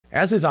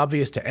As is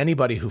obvious to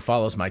anybody who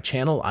follows my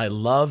channel, I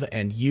love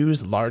and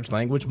use large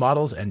language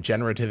models and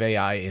generative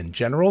AI in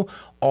general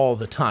all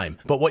the time.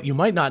 But what you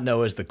might not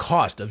know is the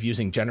cost of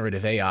using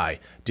generative AI.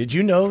 Did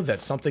you know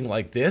that something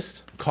like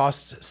this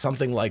costs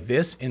something like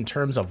this in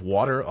terms of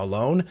water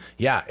alone?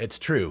 Yeah, it's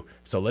true.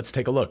 So let's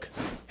take a look.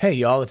 Hey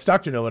y'all, it's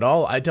Dr.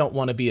 Know-It-All. I don't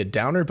want to be a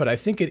downer, but I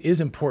think it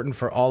is important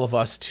for all of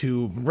us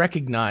to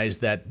recognize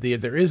that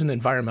there is an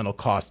environmental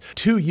cost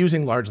to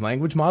using large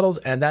language models,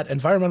 and that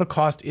environmental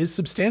cost is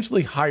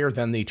substantially higher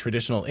than the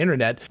traditional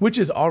internet, which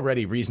is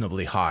already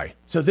reasonably high.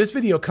 So this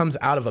video comes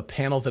out of a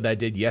panel that I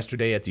did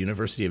yesterday at the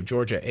University of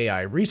Georgia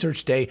AI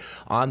Research Day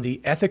on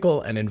the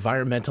ethical and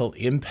environmental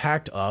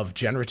impact of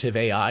generative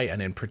AI,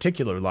 and in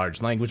particular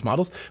large language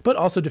models, but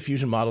also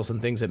diffusion models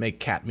and things that make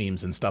cat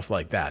memes and stuff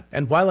like that.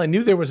 And while I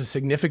knew there was a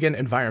significant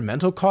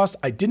environmental cost,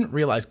 I didn't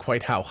realize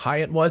quite how high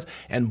it was,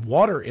 and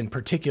water in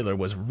particular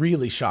was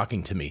really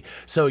shocking to me.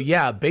 So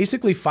yeah,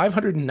 basically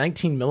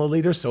 519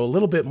 milliliters, so a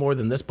little bit more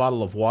than this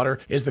bottle of water,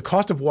 is the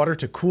cost of water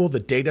to cool the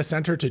data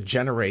center to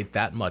generate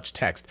that much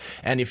text.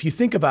 And if you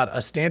think about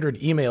a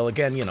standard email,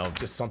 again, you know,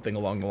 just something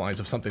along the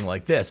lines of something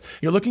like this,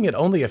 you're looking at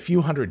only a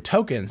few hundred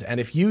tokens, and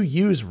if you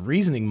use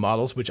reasoning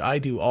models, which I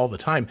do all the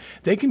time,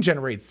 they can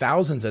generate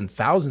thousands and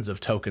thousands of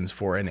tokens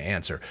for an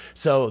answer.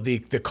 So the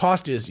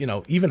cost is, you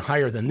know, even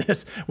higher than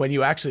this when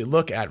you actually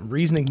look at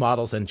reasoning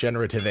models and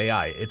generative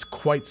AI. It's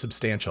quite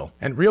substantial.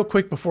 And real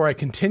quick before I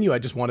continue, I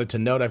just wanted to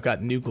note I've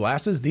got new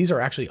glasses. These are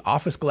actually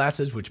office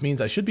glasses, which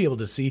means I should be able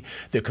to see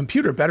the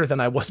computer better than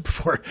I was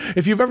before.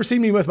 If you've ever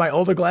seen me with my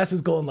older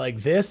glasses going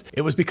like this,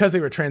 it was because they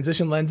were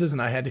transition lenses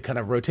and I had to kind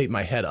of rotate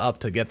my head up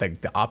to get the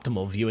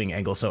optimal viewing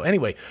angle. So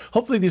anyway,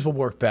 hopefully these will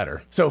work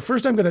better. So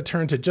first I'm going to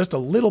turn to just a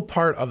little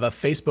part of a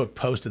Facebook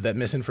post that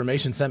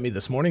Misinformation sent me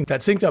this morning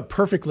that synced up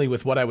perfectly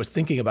with what I was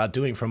thinking about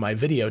doing for my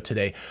video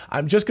today.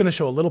 I'm just going to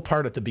show a little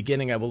part at the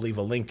beginning. I will leave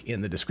a link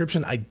in the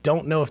description. I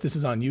don't know if this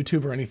is on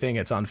YouTube or anything.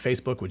 It's on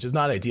Facebook, which is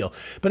not ideal.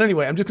 But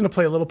anyway, I'm just going to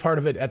play a little part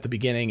of it at the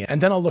beginning,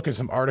 and then I'll look at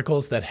some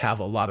articles that have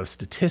a lot of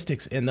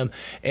statistics in them.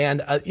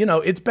 And, you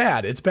know, it's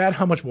bad. It's bad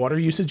how much water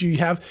usage you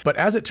have. But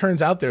as it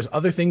turns out, there's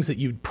other things that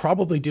you'd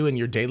probably do in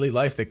your daily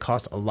life that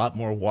cost a lot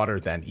more water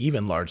than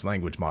even large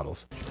language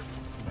models.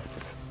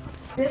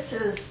 This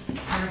is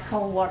our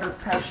cold water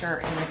pressure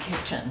in the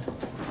kitchen.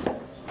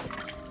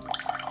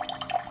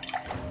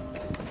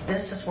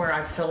 This is where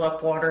I fill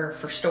up water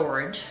for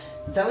storage.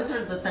 Those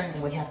are the things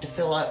we have to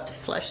fill up to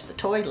flush the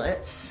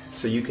toilets.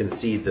 So you can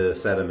see the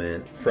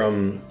sediment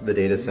from the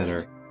data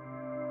center.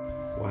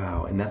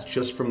 Wow, and that's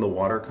just from the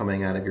water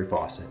coming out of your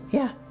faucet.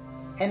 Yeah,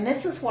 and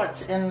this is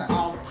what's in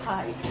all the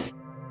pipes.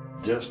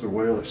 Just the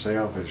well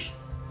itself is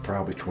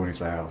probably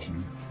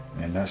 20,000,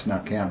 and that's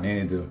not counting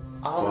any of the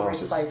all faucets.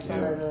 The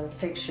replacement of the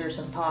fixtures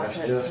and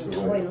faucets and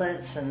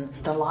toilets and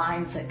the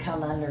lines that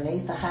come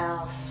underneath the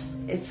house.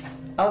 It's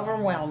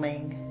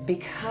overwhelming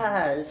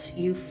because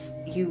you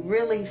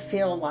really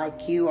feel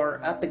like you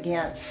are up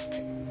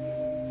against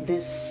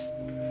this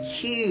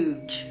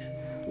huge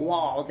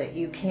wall that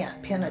you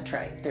can't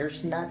penetrate.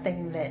 There's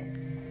nothing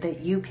that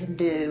you can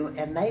do,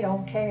 and they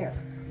don't care.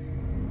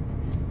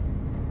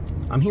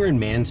 I'm here in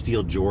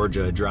Mansfield,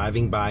 Georgia,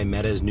 driving by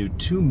Meta's new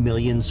 2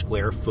 million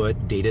square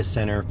foot data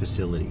center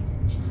facility.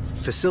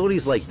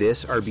 Facilities like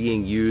this are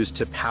being used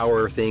to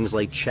power things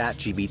like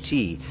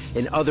ChatGPT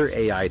and other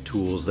AI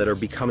tools that are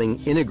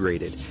becoming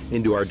integrated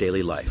into our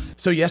daily life.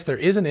 So yes, there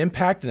is an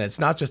impact, and it's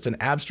not just an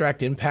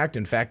abstract impact.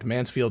 In fact,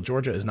 Mansfield,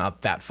 Georgia is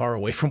not that far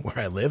away from where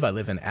I live. I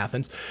live in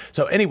Athens.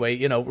 So anyway,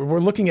 you know, we're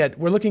looking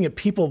at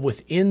people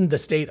within the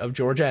state of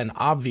Georgia, and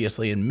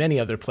obviously in many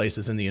other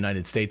places in the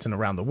United States and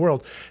around the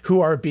world,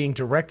 who are being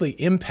directly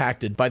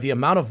impacted by the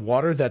amount of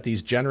water that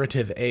these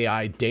generative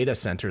AI data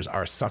centers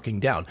are sucking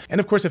down. And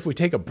of course, if we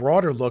take a broader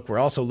look, we're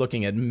also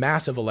looking at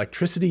massive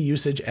electricity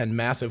usage and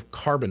massive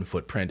carbon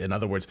footprint. In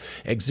other words,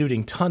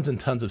 exuding tons and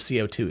tons of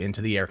CO2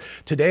 into the air.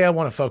 Today, I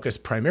want to focus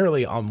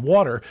primarily on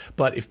water,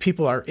 but if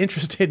people are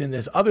interested in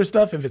this other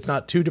stuff, if it's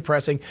not too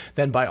depressing,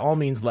 then by all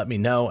means, let me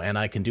know, and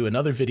I can do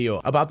another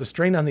video about the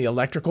strain on the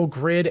electrical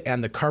grid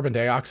and the carbon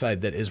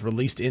dioxide that is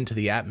released into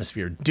the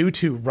atmosphere due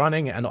to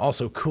running and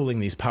also cooling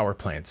these power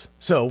plants.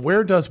 So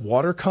where does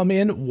water come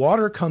in?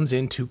 Water comes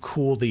in to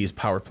cool these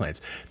power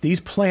plants. These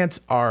plants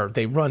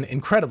they run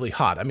incredibly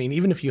hot. I mean,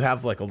 even if you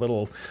have like a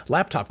little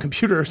laptop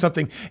computer or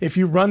something, if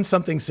you run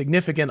something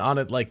significant on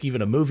it, like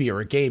even a movie or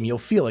a game, you'll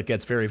feel it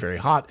gets very, very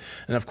hot.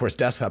 And of course,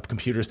 desktop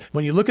computers.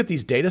 When you look at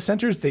these data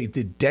centers, the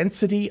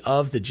density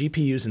of the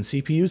GPUs and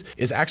CPUs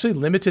is actually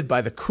limited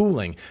by the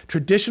cooling.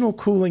 Traditional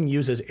cooling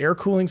uses air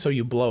cooling, so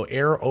you blow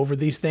air over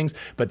these things,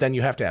 but then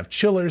you have to have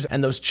chillers,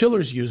 and those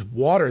chillers use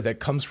water that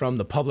comes from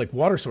the public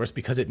water source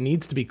because it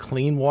needs to be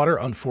clean water,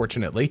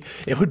 unfortunately.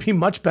 It would be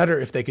much better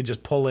if they could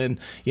just pull in,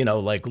 you know,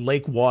 like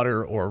lake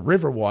water or or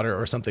river water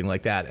or something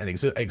like that and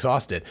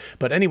exhaust it.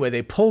 But anyway,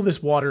 they pull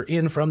this water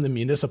in from the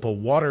municipal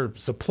water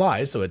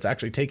supplies, so it's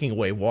actually taking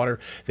away water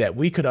that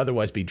we could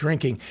otherwise be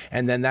drinking,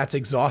 and then that's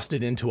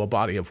exhausted into a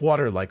body of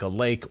water like a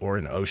lake or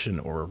an ocean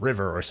or a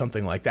river or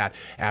something like that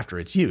after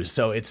it's used.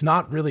 So it's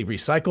not really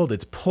recycled,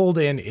 it's pulled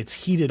in, it's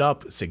heated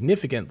up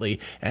significantly,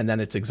 and then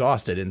it's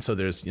exhausted. And so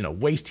there's,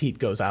 waste heat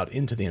goes out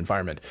into the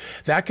environment.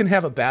 That can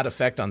have a bad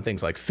effect on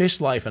things like fish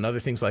life and other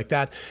things like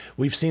that.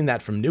 We've seen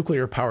that from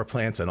nuclear power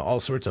plants and all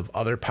sorts of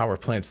other power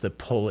plants that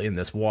pull in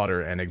this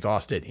water and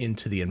exhaust it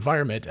into the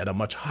environment at a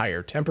much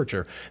higher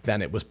temperature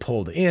than it was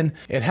pulled in.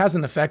 It has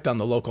an effect on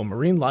the local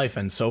marine life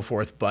and so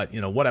forth, but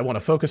what I want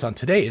to focus on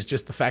today is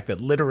just the fact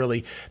that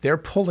literally they're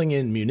pulling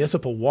in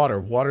municipal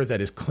water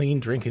that is clean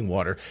drinking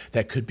water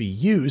that could be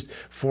used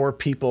for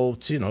people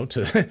to,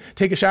 to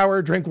take a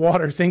shower, drink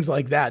water, things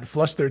like that,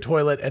 flush their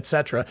toilet,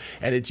 etc.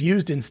 And it's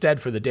used instead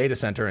for the data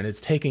center, and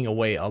it's taking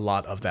away a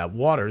lot of that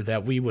water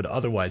that we would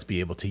otherwise be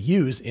able to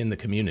use in the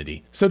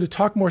community. So to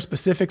talk more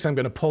specifics, I'm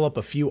going to pull up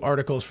a few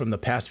articles from the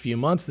past few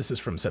months. This is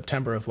from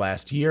September of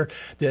last year.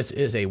 This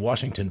is a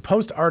Washington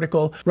Post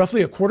article.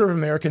 Roughly a quarter of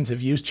Americans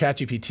have used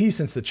ChatGPT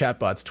since the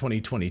chatbot's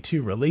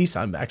 2022 release.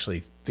 I'm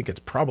actually think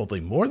it's probably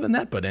more than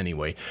that, but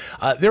anyway,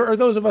 there are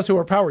those of us who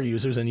are power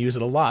users and use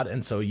it a lot,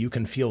 and so you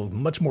can feel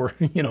much more,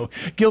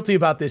 guilty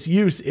about this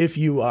use if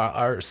you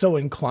are so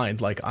inclined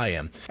like I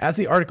am. As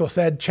the article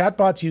said,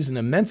 chatbots use an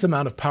immense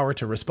amount of power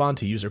to respond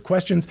to user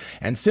questions,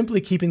 and simply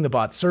keeping the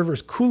bot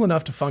servers cool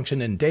enough to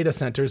function in data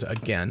centers,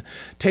 again,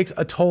 takes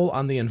a toll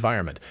on the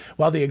environment.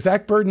 While the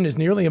exact burden is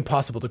nearly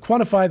impossible to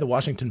quantify, the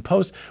Washington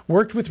Post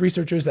worked with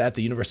researchers at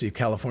the University of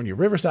California,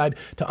 Riverside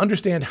to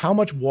understand how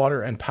much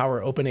water and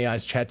power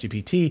OpenAI's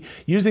ChatGPT,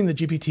 using the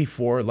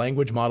GPT-4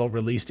 language model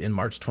released in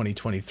March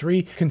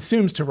 2023,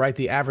 consumes to write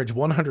the average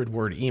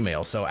 100-word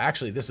email. So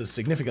actually, this is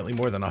significantly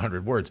more than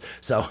 100 words.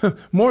 So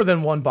more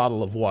than one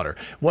bottle of water.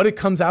 What it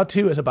comes out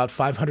to is about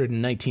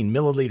 519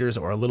 milliliters,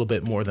 or a little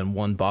bit more than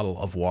one bottle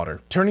of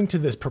water. Turning to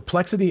this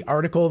Perplexity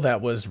article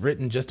that was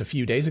written just a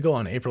few days ago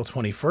on April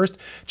 21st,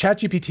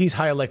 ChatGPT's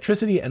high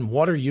electricity and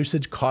water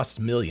usage costs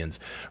millions.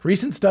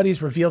 Recent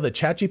studies reveal that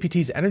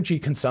ChatGPT's energy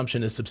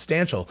consumption is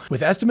substantial,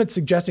 with estimates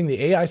suggesting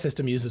the AI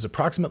system uses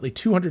approximately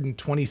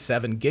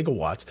 227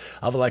 gigawatts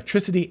of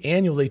electricity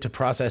annually to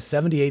process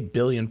 78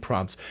 billion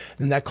prompts,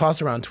 and that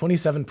costs around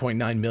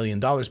 $27.9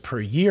 million per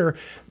year.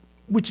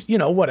 Which,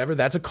 whatever,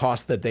 that's a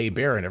cost that they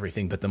bear and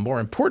everything. But the more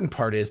important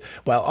part is,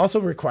 while also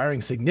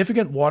requiring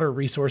significant water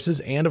resources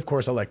and, of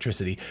course,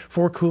 electricity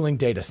for cooling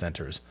data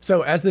centers.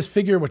 So as this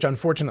figure, which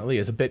unfortunately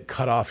is a bit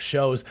cut off,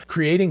 shows,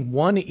 creating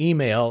one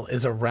email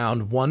is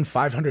around one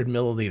 500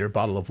 milliliter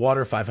bottle of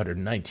water,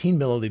 519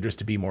 milliliters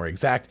to be more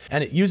exact.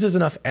 And it uses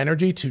enough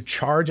energy to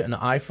charge an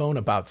iPhone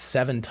about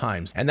 7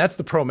 times. And that's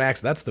the Pro Max,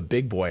 that's the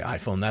big boy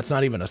iPhone. That's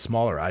not even a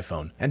smaller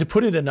iPhone. And to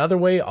put it another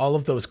way, all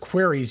of those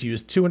queries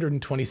use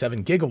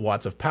 227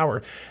 gigawatts of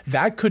power.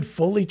 That could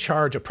fully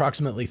charge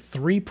approximately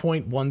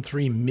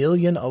 3.13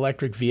 million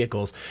electric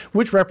vehicles,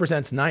 which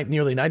represents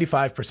nearly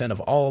 95% of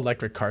all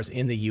electric cars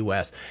in the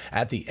US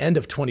at the end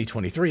of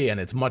 2023,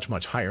 and it's much,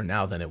 much higher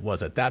now than it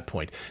was at that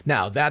point.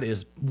 Now, that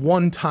is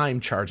one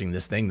time charging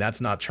this thing. That's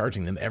not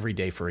charging them every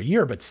day for a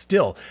year, but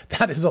still,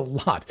 that is a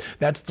lot.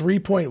 That's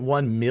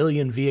 3.1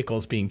 million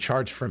vehicles being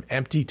charged from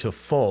empty to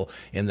full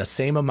in the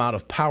same amount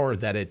of power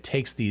that it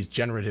takes these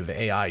generative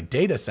AI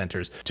data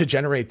centers to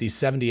generate these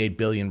 78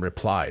 billion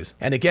replies.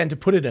 And again, to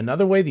put it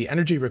another way, the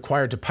energy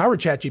required to power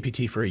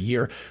ChatGPT for a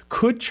year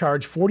could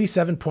charge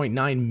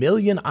 47.9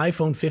 million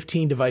iPhone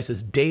 15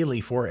 devices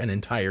daily for an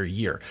entire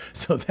year.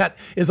 So that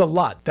is a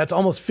lot. That's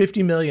almost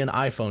 50 million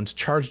iPhones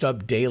charged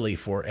up daily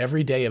for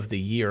every day of the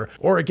year.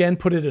 Or again,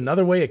 put it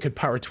another way, it could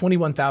power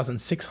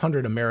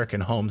 21,600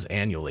 American homes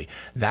annually.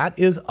 That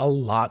is a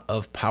lot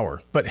of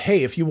power. But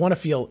hey, if you want to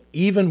feel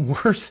even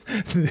worse,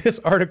 this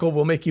article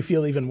will make you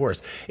feel even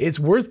worse. It's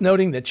worth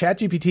noting that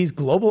ChatGPT's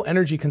global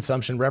energy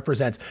consumption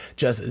represents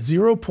just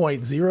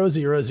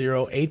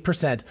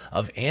 0.0008%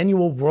 of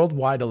annual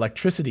worldwide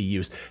electricity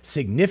use,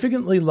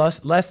 significantly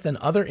less than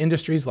other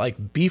industries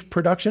like beef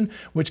production,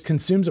 which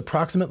consumes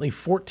approximately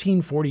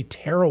 1440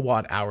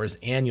 terawatt hours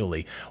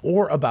annually,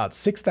 or about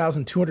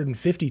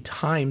 6,250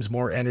 times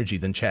more energy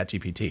than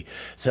ChatGPT.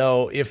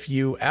 So if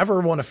you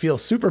ever want to feel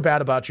super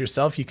bad about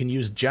yourself, you can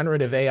use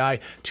generative AI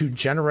to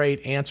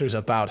generate answers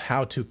about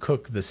how to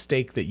cook the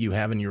steak that you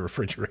have in your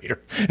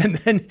refrigerator. And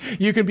then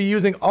you can be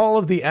using all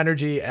of the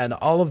energy and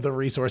all of the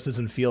resources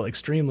and feel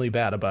extremely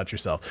bad about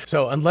yourself.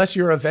 So unless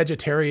you're a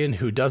vegetarian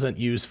who doesn't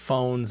use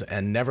phones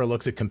and never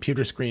looks at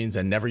computer screens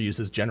and never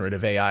uses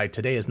generative AI,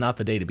 today is not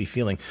the day to be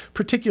feeling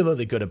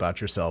particularly good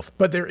about yourself.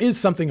 But there is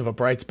something of a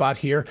bright spot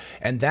here,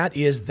 and that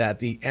is that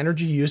the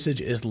energy usage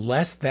is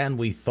less than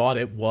we thought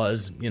it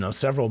was,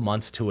 several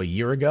months to a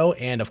year ago.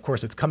 And of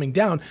course, it's coming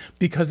down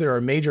because there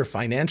are major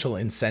financial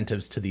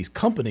incentives to these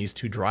companies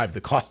to drive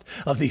the cost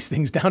of these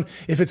things down.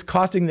 If it's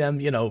costing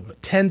them,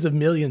 tens of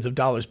millions of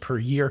dollars per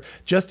year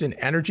just in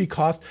energy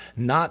cost,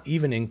 not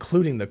even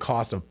including the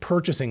cost of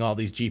purchasing all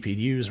these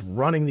GPUs,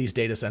 running these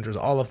data centers,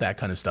 all of that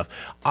kind of stuff.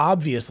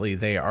 Obviously,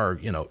 they are,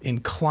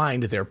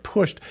 inclined, they're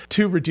pushed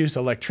to reduce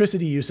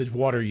electricity usage,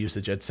 water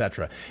usage,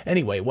 etc.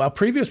 Anyway, while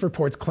previous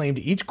reports claimed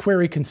each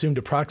query consumed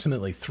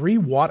approximately 3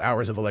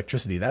 watt-hours of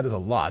electricity, that is a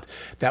lot,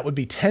 that would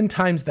be 10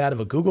 times that of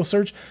a Google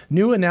search,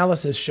 new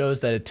analysis shows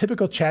that a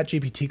typical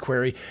ChatGPT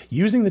query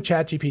using the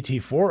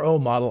ChatGPT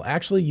 4o model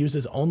actually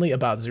uses only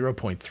about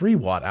 0.3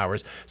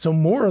 watt-hours, so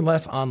more or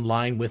less on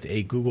line with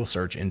a Google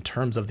search in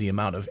terms of the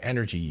amount of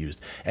energy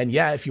used. And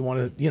yeah, if you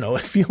want to,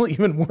 feel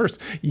even worse,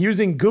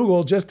 using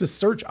Google just to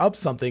search up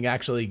something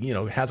actually,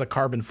 has a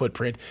carbon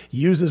footprint,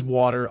 uses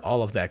water,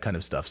 all of that kind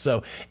of stuff.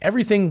 So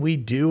everything we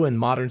do in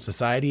modern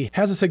society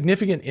has a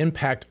significant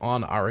impact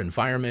on our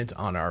environment,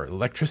 on our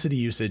electricity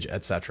usage,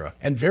 etc.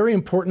 And very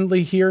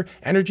importantly here,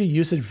 energy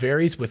usage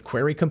varies with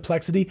query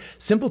complexity.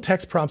 Simple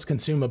text prompts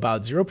consume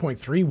about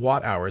 0.3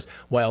 watt-hours,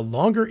 while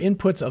longer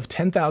inputs of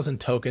 10,000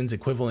 tokens,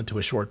 equivalent to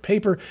a short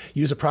paper,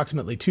 use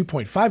approximately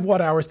 2.5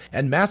 watt-hours,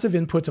 and massive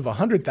inputs of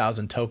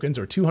 100,000 tokens,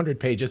 or 200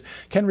 pages,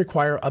 can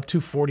require up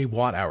to 40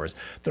 watt-hours.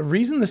 The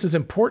reason this is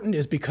important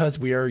is because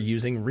we are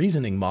using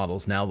reasoning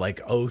models now,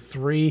 like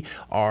O3,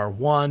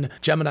 R1,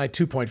 Gemini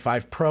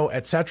 2.5 Pro,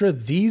 etc.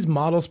 These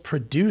models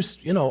produce,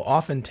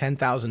 often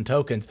 10,000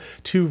 tokens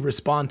to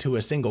respond to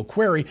a single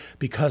query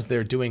because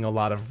they're doing a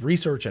lot of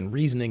research and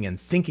reasoning and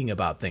thinking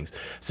about things.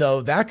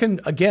 So that can,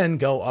 again,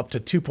 go up to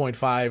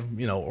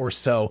 2.5, or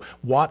so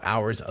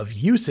watt-hours of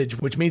usage,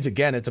 which means,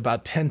 again, it's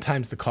about 10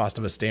 times the cost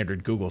of a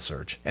standard Google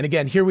search. And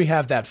again, here we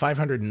have that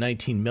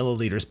 519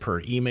 milliliters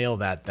per email,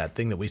 that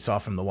thing that we saw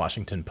from the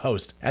Washington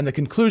Post. And the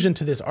conclusion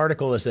to this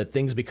article is that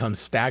things become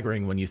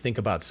staggering when you think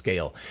about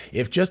scale.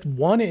 If just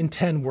 1 in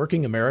 10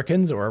 working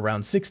Americans, or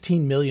around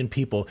 16 million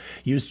people,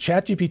 use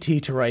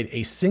ChatGPT to write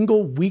a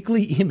single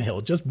weekly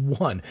email, just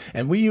one,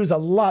 and we use a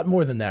lot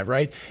more than that,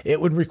 right? It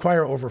would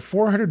require over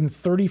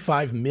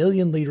 435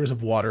 million liters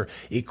of water,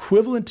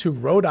 equivalent to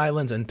Rhode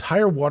Island's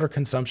entire water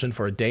consumption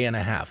for a day and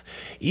a half.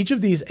 Each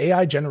of these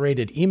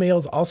AI-generated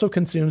emails also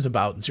consumes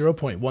about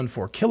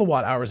 0.14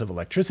 kilowatt hours of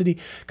electricity,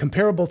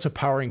 comparable to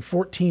powering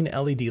 14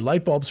 LED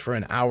light bulbs for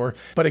an hour.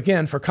 But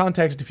again, for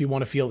context, if you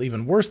want to feel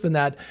even worse than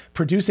that,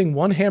 producing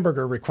one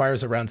hamburger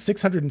requires around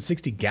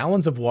 660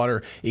 gallons of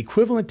water,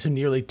 equivalent to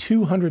nearly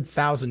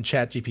 200,000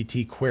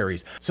 ChatGPT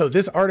queries. So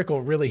this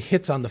article really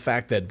hits on the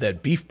fact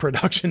that beef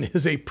production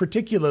is a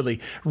particularly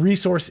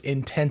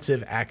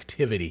resource-intensive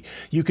activity.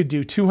 You could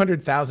do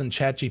 200,000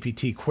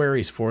 ChatGPT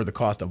queries for the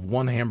cost of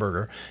one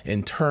hamburger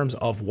in terms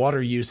of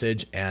water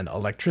usage and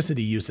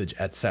electricity usage,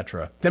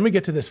 etc. Then we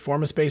get to this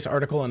Formaspace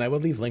article, and I will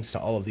leave links to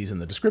all of these in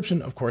the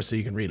description, of course, so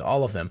you can read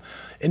all of them.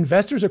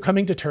 Investors are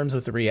coming to terms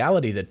with the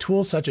reality that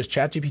tools such as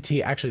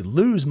ChatGPT actually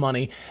lose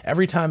money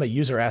every time a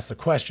user asks a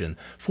question.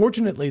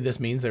 Fortunately, this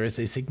means there is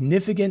a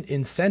significant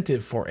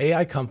incentive for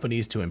AI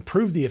companies to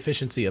improve the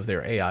efficiency of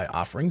their AI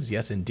offerings,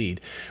 yes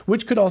indeed,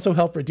 which could also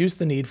help reduce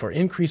the need for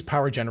increased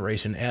power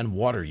generation and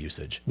water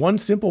usage. One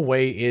simple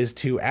way is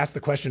to ask the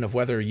question of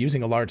whether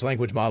using a large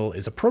language model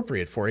is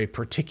appropriate for a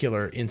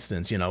particular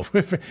instance.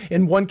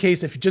 In one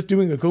case, if just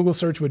doing a Google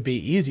search would be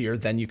easier,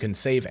 then you can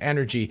save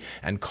energy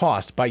and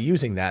cost by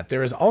using that.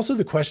 There is also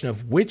the question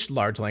of which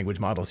large language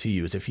model to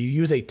use. If you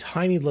use a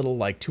tiny little,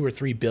 like 2 or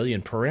 3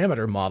 billion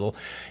parameter model,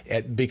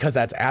 because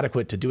that's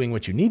adequate to doing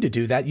what you need to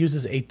do, that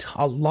uses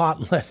a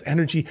lot less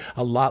energy,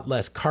 a lot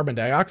less carbon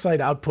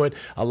dioxide output,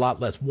 a lot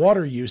less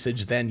water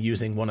usage than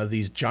using one of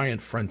these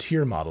giant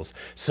frontier models.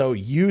 So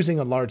using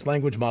a large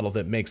language model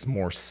that makes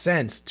more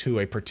sense to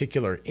a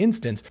particular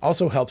instance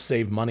also helps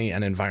save money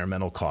and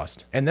environmental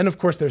cost. And then, of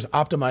course, there's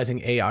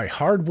optimizing AI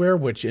hardware,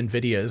 which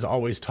NVIDIA is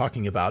always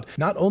talking about.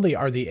 Not only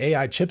are the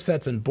AI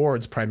chipsets and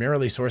boards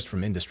primarily sourced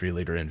from industry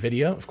leader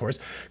NVIDIA, of course,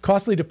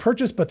 costly to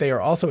purchase, but they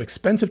are also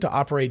expensive to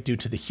operate due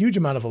to the huge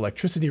amount of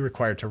electricity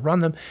required to run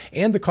them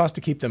and the cost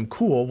to keep them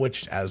cool,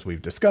 which, as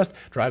we've discussed,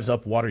 drives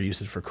up water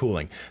usage for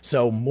cooling.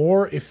 So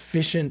more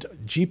efficient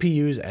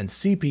GPUs and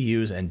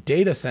CPUs and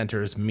data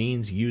centers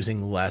means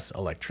using less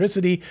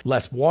electricity,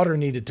 less water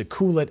needed to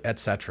cool it,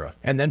 etc.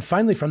 And then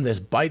finally, from this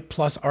Byte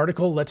Plus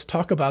article, let's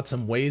talk about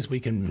some ways we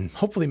can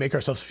hopefully make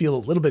ourselves feel a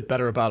little bit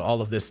better about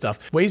all of this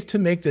stuff, ways to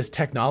make this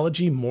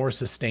technology more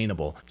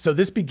sustainable. So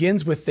this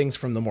begins with things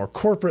from the more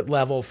corporate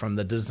level, from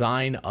the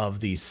design of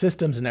these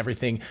systems and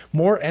everything.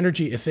 More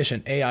energy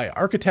efficient AI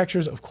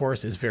architectures, of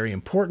course, is very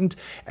important,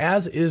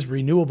 as is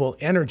renewable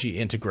energy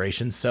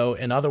integration. So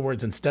in other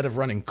words, instead of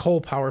running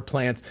coal power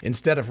plants,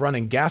 instead of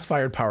running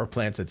gas-fired power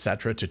plants,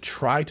 etc., to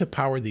try to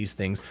power these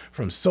things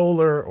from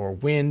solar or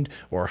wind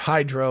or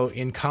hydro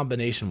in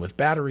combination with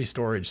battery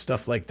storage,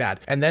 stuff like that.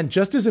 And then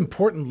just as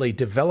importantly,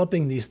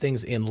 developing these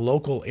things in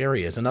local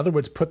areas. In other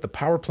words, put the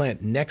power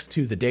plant next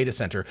to the data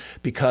center,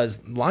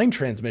 because line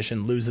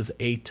transmission loses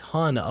a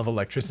ton of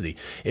electricity.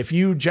 If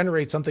you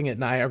generate something at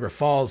Niagara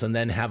Falls and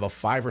then have a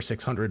 500 or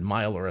 600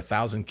 mile or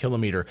 1,000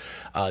 kilometer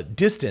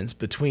distance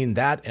between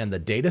that and the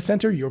data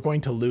center, you're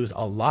going to lose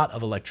a lot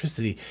of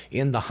electricity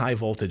in the high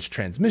voltage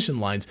transmission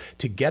lines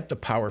to get the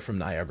power from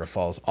Niagara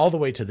Falls all the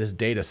way to this this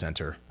data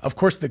center. Of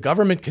course, the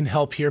government can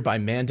help here by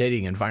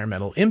mandating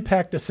environmental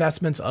impact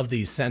assessments of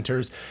these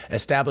centers,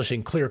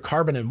 establishing clear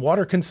carbon and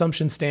water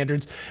consumption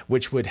standards,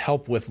 which would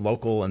help with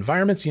local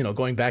environments. You know,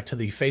 going back to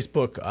the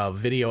Facebook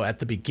video at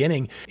the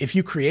beginning, if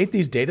you create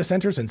these data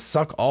centers and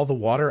suck all the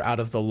water out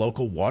of the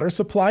local water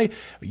supply,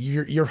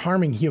 you're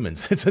harming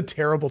humans. It's a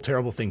terrible,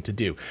 terrible thing to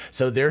do.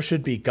 So there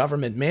should be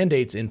government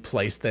mandates in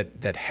place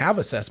that have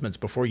assessments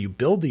before you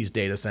build these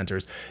data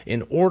centers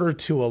in order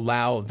to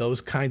allow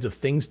those kinds of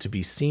things to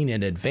be seen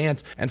in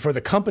advance, and for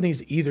the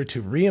companies either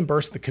to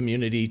reimburse the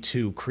community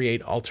to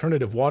create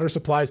alternative water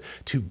supplies,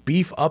 to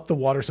beef up the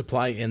water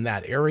supply in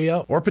that area,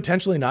 or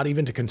potentially not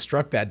even to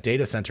construct that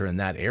data center in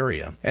that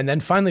area. And then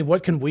finally,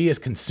 what can we as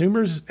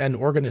consumers and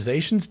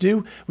organizations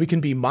do? We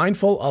can be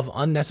mindful of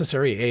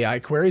unnecessary AI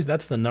queries.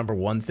 That's the number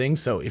one thing.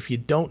 So if you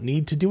don't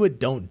need to do it,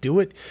 don't do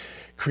it.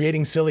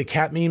 Creating silly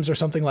cat memes or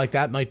something like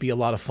that might be a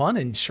lot of fun.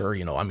 And sure,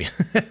 you know, I mean,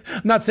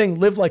 I'm not saying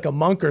live like a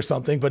monk or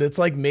something, but it's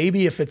like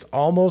maybe if it's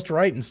almost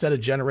right, instead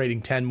of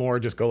generating 10 more,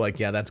 just go like,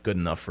 yeah, that's good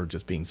enough for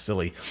just being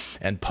silly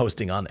and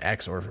posting on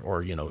X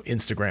or you know,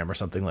 Instagram or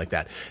something like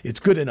that. It's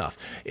good enough.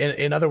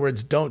 In other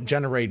words, don't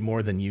generate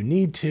more than you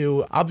need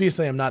to.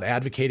 Obviously, I'm not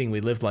advocating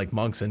we live like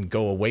monks and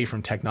go away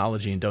from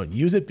technology and don't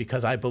use it,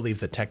 because I believe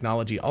that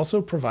technology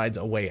also provides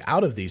a way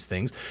out of these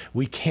things.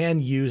 We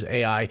can use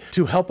AI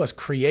to help us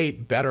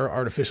create better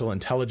artificial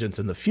intelligence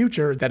in the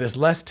future that is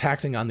less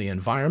taxing on the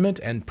environment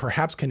and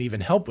perhaps can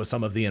even help with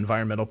some of the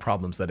environmental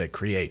problems that it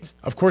creates.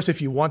 Of course, if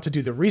you want to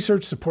do the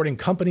research, supporting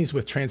companies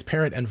with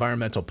transparent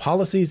environmental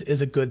policies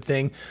is a good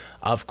thing.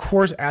 Of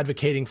course,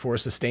 advocating for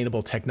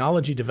sustainable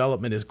technology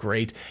development is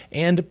great,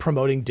 and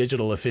promoting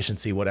digital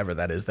efficiency, whatever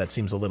that is, that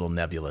seems a little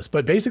nebulous.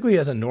 But basically,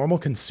 as a normal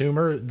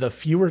consumer, the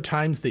fewer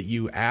times that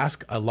you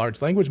ask a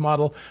large language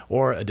model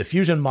or a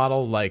diffusion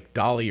model like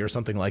DALL-E or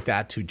something like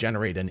that to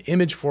generate an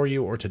image for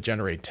you or to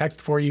generate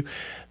text for you,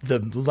 the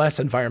less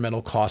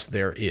environmental cost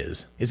there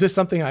is. Is this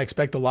something I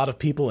expect a lot of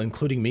people,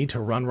 including me, to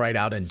run right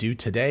out and do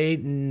today?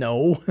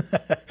 No.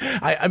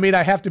 I mean,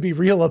 I have to be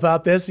real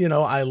about this. You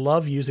know, I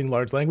love using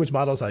large language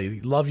models. I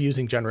love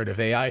using generative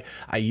AI.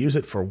 I use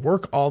it for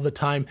work all the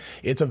time.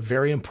 It's a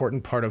very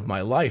important part of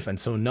my life. And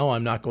so no,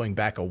 I'm not going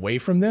back away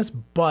from this,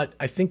 but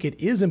I think it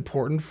is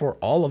important for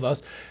all of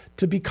us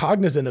to be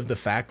cognizant of the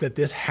fact that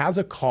this has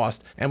a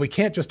cost, and we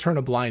can't just turn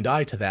a blind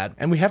eye to that.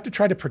 And we have to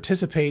try to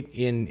participate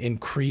in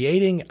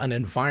creating an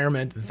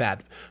environment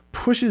that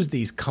pushes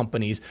these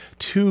companies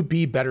to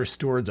be better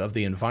stewards of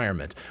the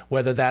environment,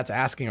 whether that's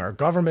asking our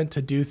government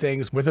to do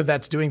things, whether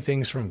that's doing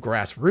things from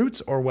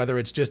grassroots, or whether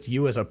it's just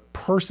you as a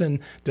person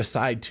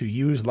decide to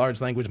use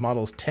large language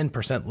models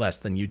 10% less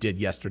than you did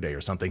yesterday or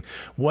something.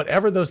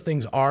 Whatever those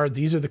things are,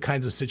 these are the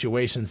kinds of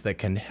situations that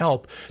can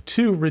help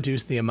to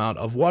reduce the amount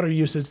of water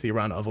usage, the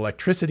amount of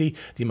electricity,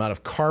 the amount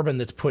of carbon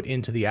that's put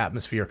into the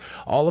atmosphere.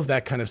 All of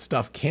that kind of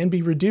stuff can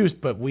be reduced,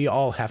 but we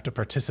all have to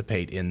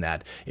participate in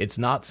that. It's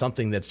not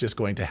something that's just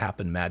going to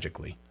happen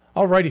magically.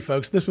 Alrighty,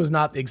 folks, this was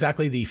not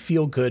exactly the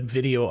feel-good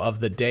video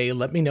of the day.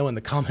 Let me know in the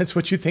comments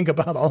what you think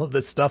about all of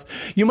this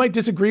stuff. You might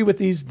disagree with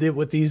these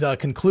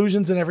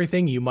conclusions and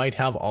everything. You might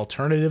have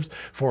alternatives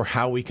for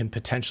how we can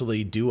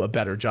potentially do a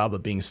better job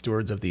of being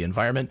stewards of the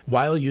environment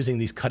while using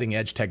these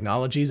cutting-edge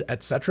technologies,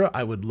 etc.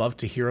 I would love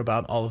to hear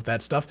about all of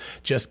that stuff.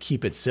 Just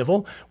keep it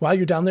civil. While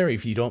you're down there,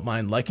 if you don't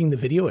mind liking the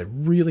video, it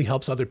really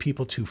helps other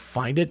people to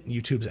find it.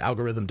 YouTube's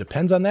algorithm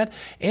depends on that.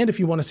 And if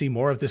you want to see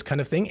more of this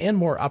kind of thing and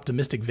more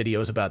optimistic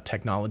videos about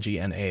technology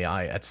and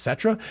AI,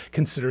 etc.,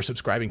 consider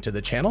subscribing to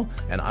the channel,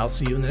 and I'll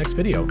see you in the next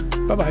video.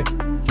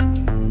 Bye-bye.